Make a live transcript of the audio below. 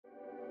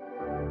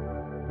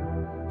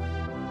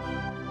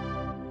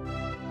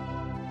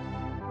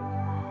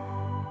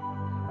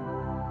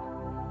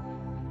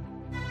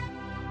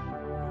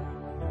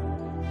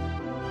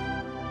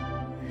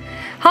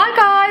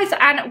guys,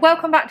 and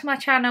welcome back to my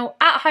channel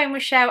At Home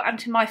with Shell and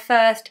to my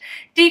first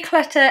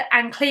declutter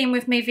and clean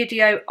with me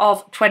video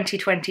of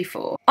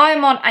 2024.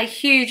 I'm on a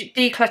huge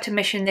declutter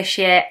mission this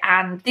year,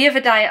 and the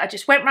other day I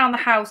just went around the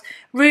house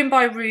room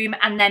by room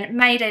and then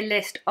made a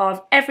list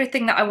of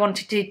everything that I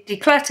wanted to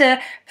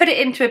declutter, put it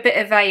into a bit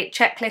of a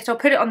checklist. I'll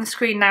put it on the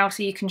screen now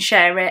so you can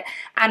share it,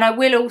 and I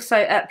will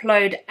also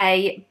upload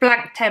a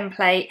blank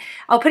template.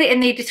 I'll put it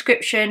in the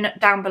description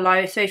down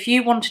below, so if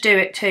you want to do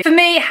it too. For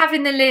me,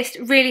 having the list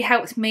really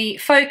helps me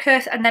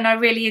focus, and then I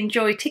really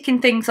enjoy ticking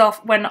things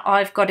off when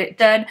I've got it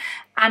done.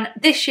 And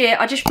this year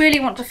I just really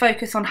want to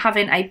focus on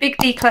having a big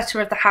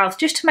declutter of the house,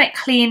 just to make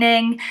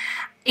cleaning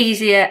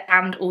easier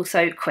and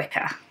also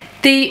quicker.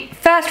 The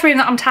first room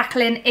that I'm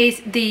tackling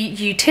is the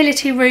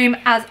utility room,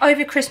 as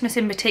over Christmas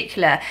in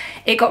particular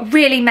it got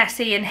really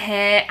messy in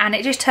here and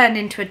it just turned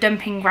into a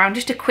dumping ground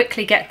just to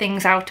quickly get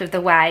things out of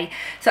the way.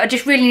 So I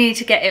just really need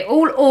to get it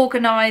all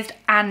organised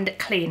and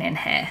clean in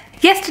here.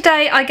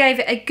 Yesterday I gave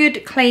it a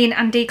good clean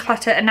and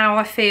declutter, and now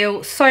I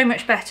feel so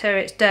much better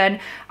it's done.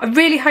 I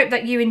really hope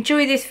that you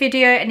enjoy this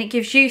video and it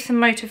gives you some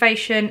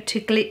motivation to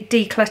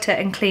declutter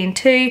and clean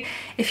too.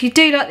 If you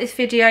do like this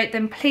video,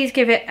 then please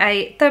give it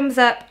a thumbs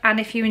up, and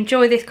if you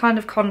enjoy this kind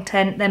of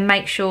content then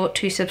make sure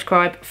to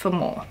subscribe for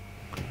more.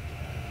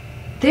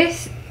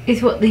 This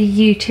is what the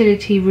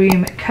utility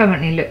room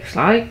currently looks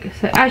like.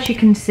 So as you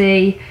can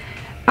see,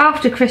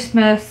 after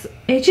Christmas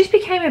it just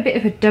became a bit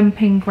of a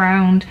dumping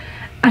ground,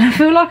 and I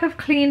feel like I've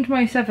cleaned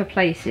most other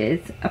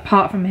places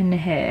apart from in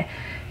here.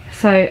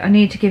 So I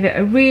need to give it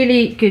a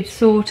really good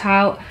sort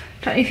out.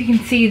 Don't know if you can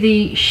see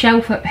the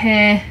shelf up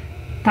here,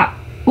 that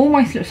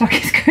almost looks like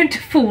it's going to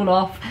fall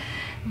off.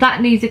 That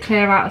needs to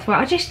clear out as well.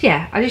 I just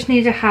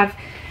need to have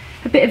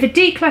a bit of a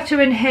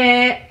declutter in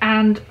here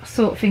and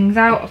sort things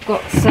out. I've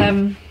got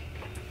some,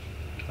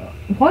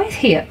 why is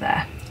he up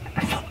there?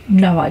 I've got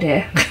no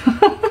idea.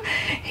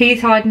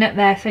 He's hiding up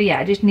there. So yeah,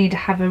 I just need to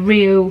have a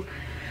real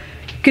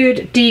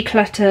good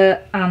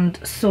declutter and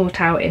sort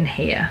out in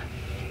here.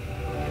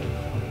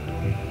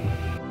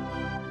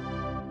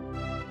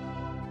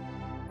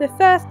 The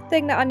first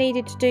thing that I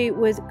needed to do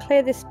was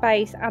clear this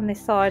space and this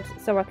side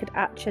so I could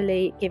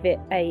actually give it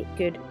a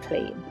good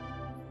clean.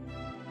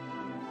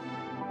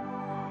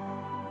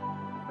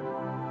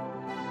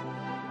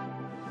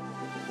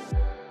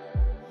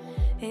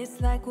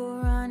 It's like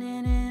we're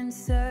running in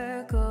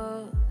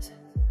circles,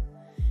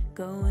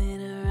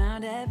 going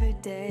around every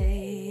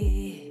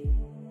day,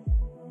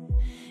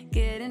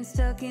 getting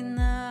stuck in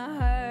the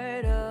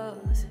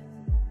hurdles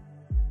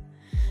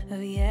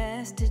of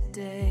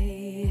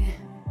yesterday.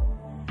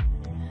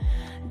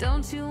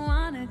 Don't you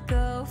wanna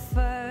go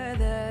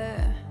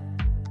further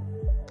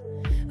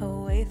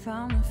away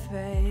from the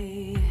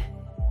fray?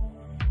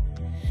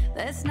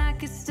 Let's not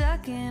get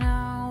stuck in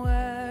our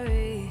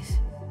worries,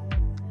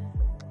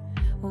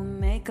 we'll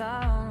make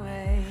our own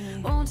way.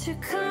 Won't you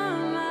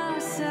come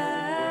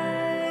outside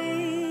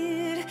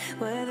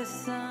where the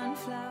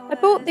sunflowers... I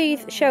bought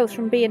these shelves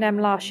from B&M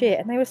last year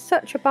and they were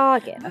such a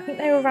bargain. I think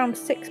they were around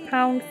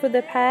 £6 for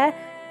the pair.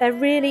 They're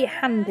really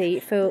handy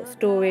for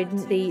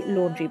storing the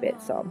laundry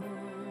bits on.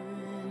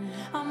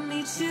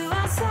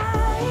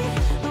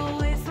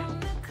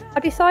 I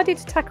decided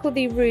to tackle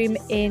the room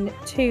in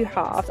two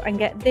halves and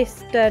get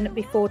this done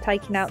before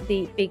taking out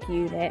the big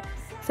unit.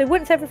 So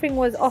once everything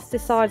was off the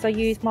sides, I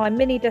used my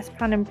mini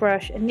dustpan and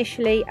brush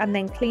initially and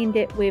then cleaned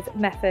it with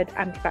Method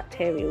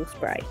antibacterial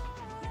spray.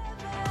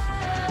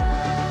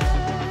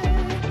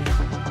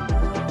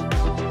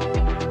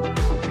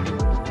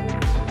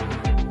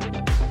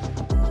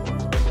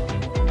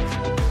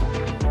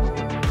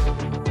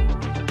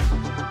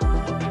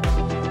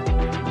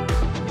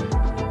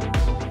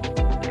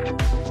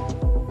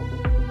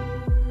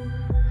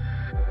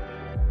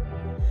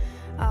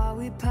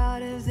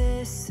 Part of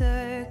this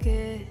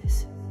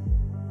circus,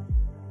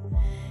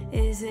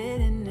 is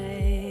it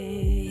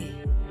innate?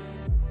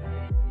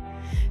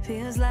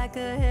 Feels like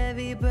a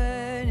heavy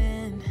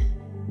burden,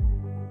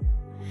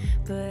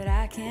 but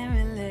I can't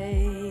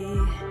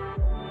relate.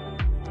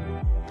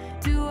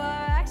 Do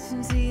our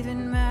actions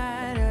even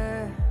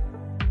matter,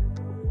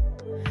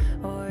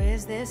 or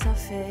is this our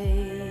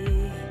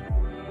fate?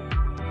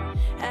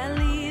 At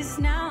least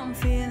now I'm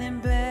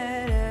feeling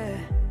better,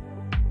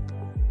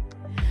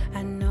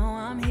 I know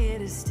I'm here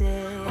to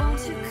stay.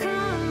 Won't you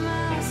come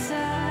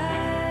outside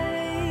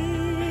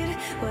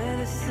where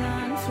the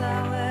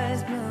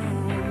sunflowers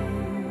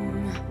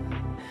bloom?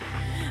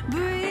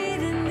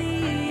 Breathe in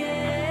the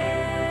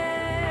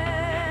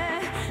air,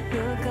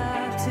 look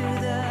up to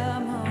the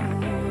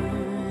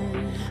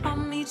moon. I'll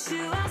meet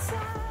you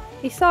outside.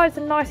 The sides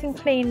are nice and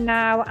clean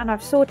now, and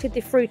I've sorted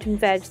the fruit and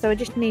veg, so I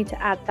just need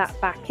to add that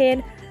back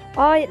in.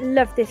 I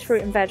love this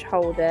fruit and veg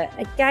holder.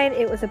 Again,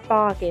 it was a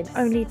bargain,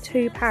 only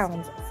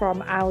 £2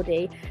 from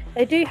Aldi.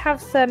 They do have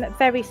some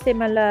very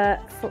similar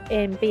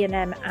in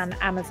B&M and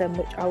Amazon,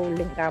 which I will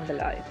link down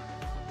below.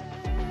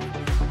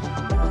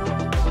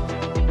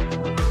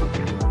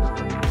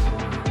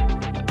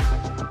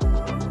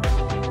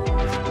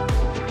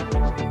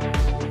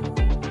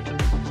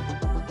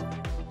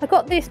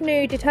 got this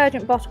new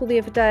detergent bottle the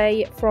other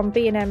day from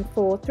B&M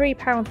for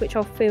 £3, which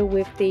I'll fill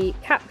with the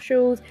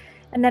capsules.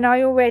 And then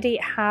I already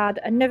had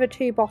another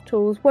 2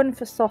 bottles, one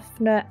for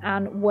softener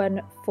and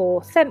one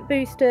for scent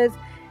boosters.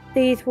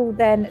 These will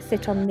then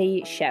sit on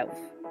the shelf.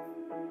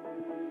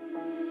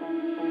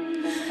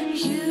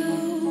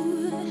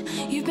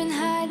 You've been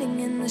hiding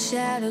in the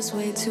shadows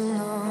way too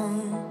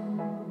long.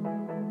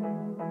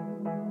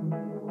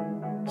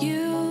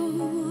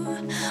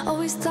 You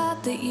always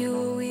thought that you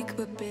were weak,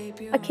 but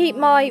baby, I keep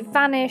my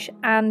Vanish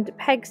and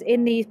pegs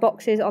in these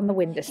boxes on the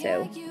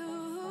windowsill.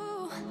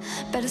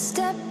 Better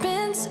step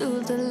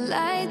into the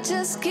light,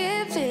 just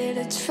give it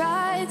a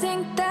try.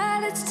 Think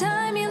that it's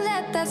time you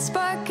let that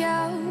spark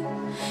out.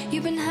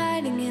 You've been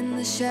hiding in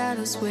the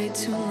shadows way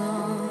too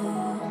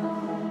long.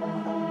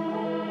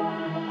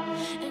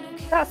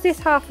 That's this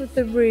half of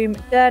the room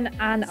done,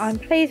 and I'm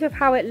pleased with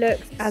how it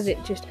looks, as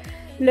it just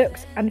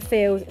looks and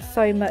feels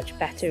so much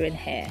better in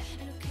here.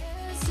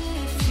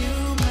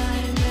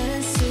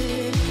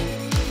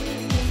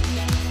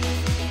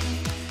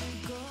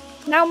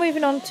 Now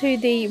moving on to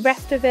the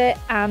rest of it,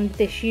 and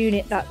this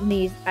unit that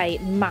needs a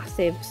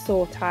massive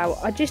sort out.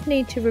 I just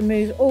need to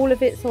remove all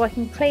of it so I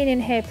can clean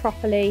in here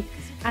properly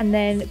and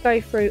then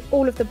go through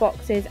all of the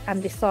boxes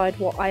and decide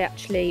what I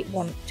actually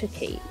want to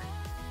keep.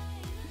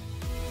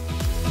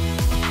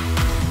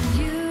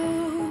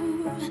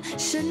 You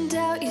shouldn't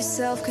doubt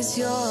yourself, 'cause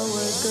you're a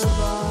work of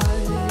art.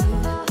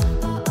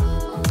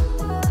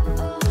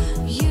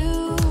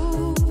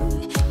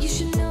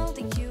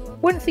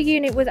 Once the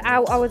unit was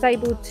out, I was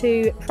able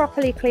to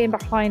properly clean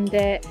behind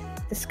it,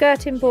 the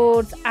skirting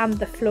boards and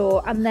the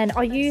floor, and then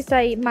I used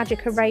a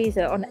magic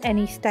eraser on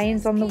any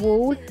stains on the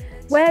wall.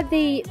 Where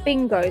the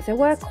bin goes, there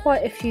were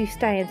quite a few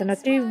stains, and I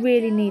do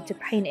really need to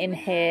paint in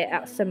here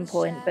at some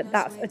point, but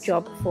that's a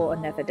job for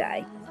another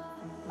day.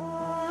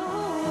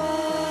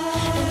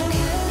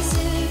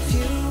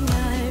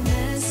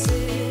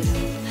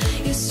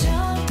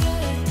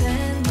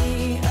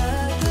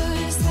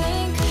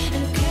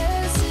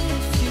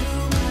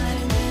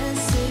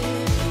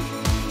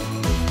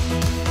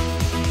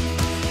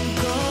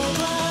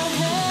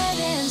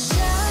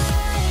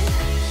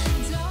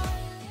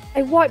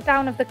 A wipe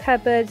down of the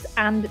cupboards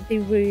and the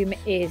room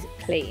is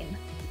clean.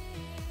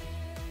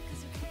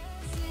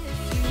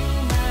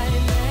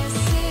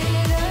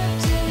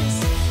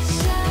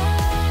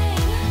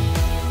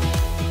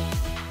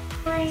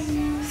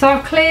 So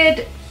I've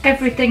cleared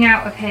everything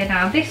out of here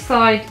now. This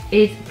side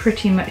is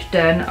pretty much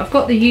done. I've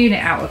got the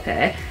unit out of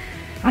here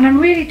and I'm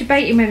really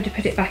debating whether to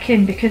put it back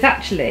in, because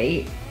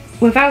actually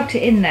without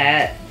it in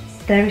there,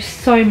 there is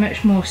so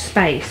much more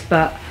space.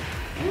 But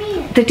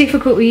the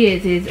difficulty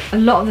is a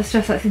lot of the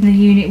stuff that's in the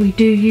unit we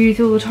do use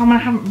all the time, and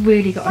I haven't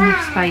really got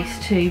enough space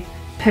to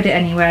put it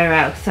anywhere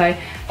else. So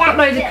I've got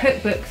loads of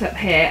cookbooks up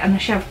here and the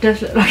shelf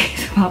does look like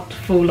it's about to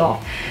fall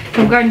off.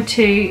 So I'm going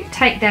to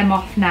take them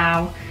off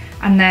now,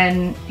 and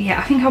then yeah,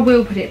 I think I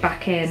will put it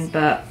back in,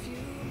 but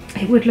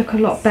it would look a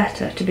lot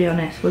better, to be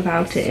honest,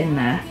 without it in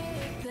there.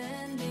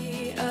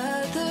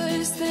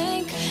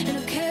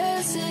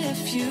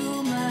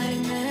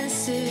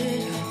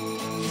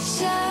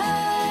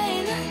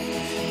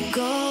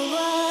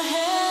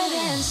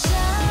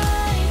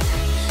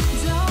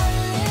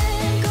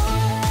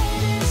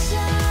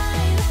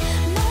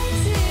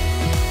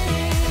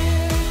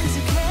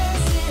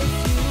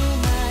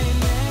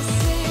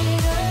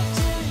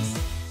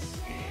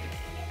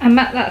 I'm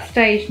at that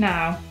stage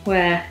now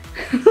where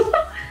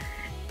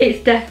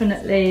it's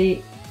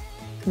definitely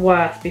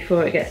worse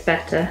before it gets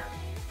better.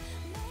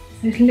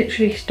 There's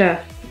literally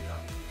stuff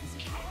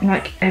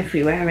like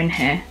everywhere in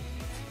here.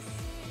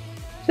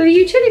 So the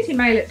utility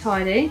may look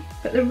tidy,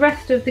 but the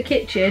rest of the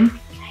kitchen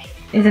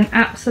is an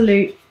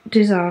absolute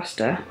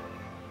disaster.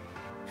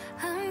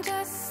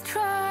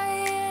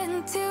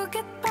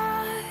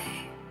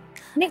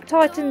 Nick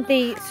tightened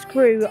the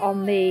screw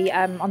on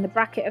the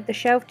bracket of the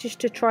shelf just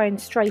to try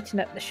and straighten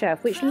up the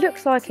shelf, which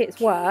looks like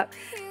it's worked,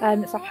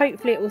 so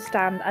hopefully it will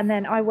stand. And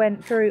then I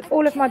went through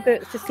all of my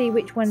books to see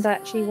which ones I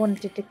actually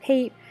wanted to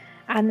keep,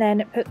 and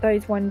then put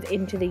those ones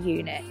into the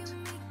unit.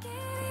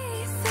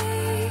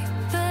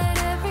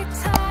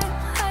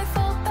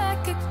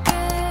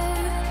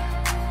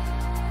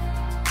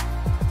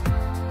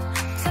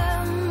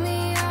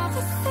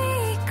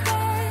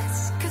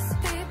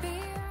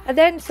 I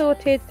then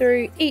sorted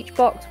through each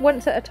box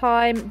once at a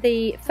time.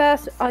 The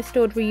first I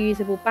stored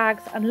reusable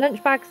bags and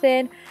lunch bags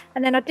in,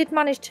 and then I did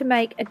manage to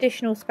make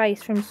additional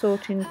space from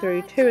sorting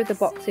through 2 of the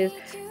boxes,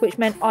 which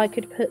meant I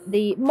could put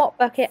the mop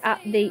bucket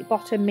at the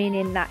bottom,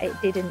 meaning that it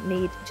didn't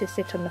need to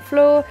sit on the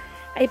floor.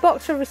 A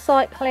box for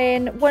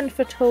recycling, one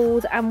for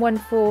tools and one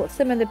for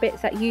some of the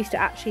bits that used to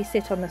actually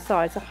sit on the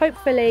side. So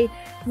hopefully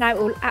now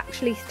it will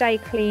actually stay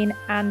clean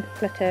and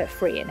clutter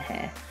free in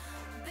here.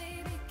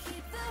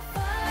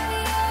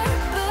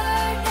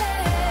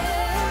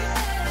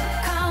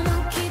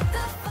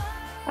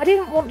 I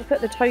didn't want to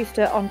put the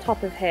toaster on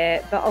top of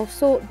here, but I'll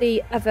sort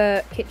the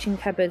other kitchen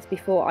cupboards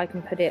before I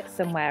can put it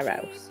somewhere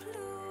else.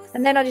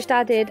 And then I just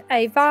added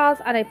a vase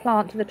and a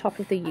plant to the top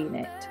of the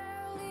unit.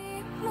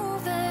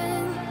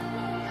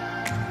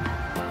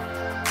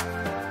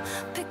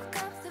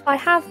 I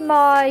have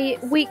my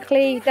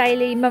weekly,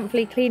 daily,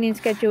 monthly cleaning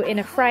schedule in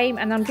a frame,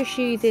 and I'm just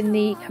using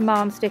the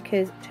command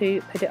stickers to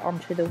put it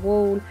onto the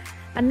wall.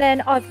 And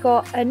then I've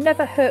got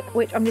another hook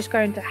which I'm just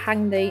going to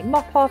hang the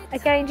mop off,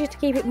 again just to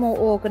keep it more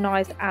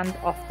organised and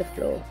off the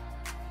floor.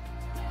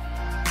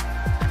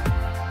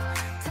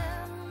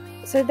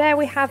 So there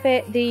we have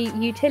it, the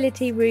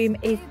utility room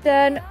is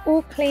done,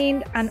 all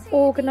cleaned and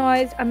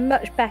organised and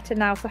much better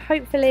now. So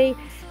hopefully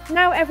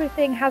now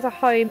everything has a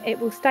home, it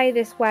will stay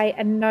this way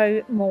and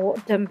no more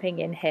dumping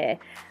in here.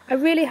 I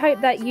really hope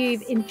that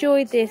you've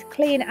enjoyed this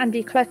clean and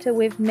declutter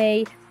with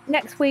me.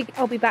 Next week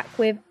I'll be back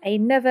with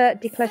another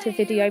declutter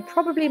video,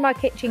 probably my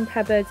kitchen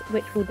cupboards,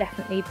 which will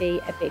definitely be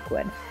a big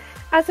one.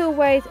 As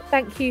always,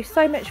 thank you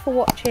so much for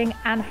watching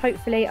and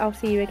hopefully I'll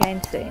see you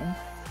again soon.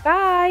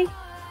 Bye!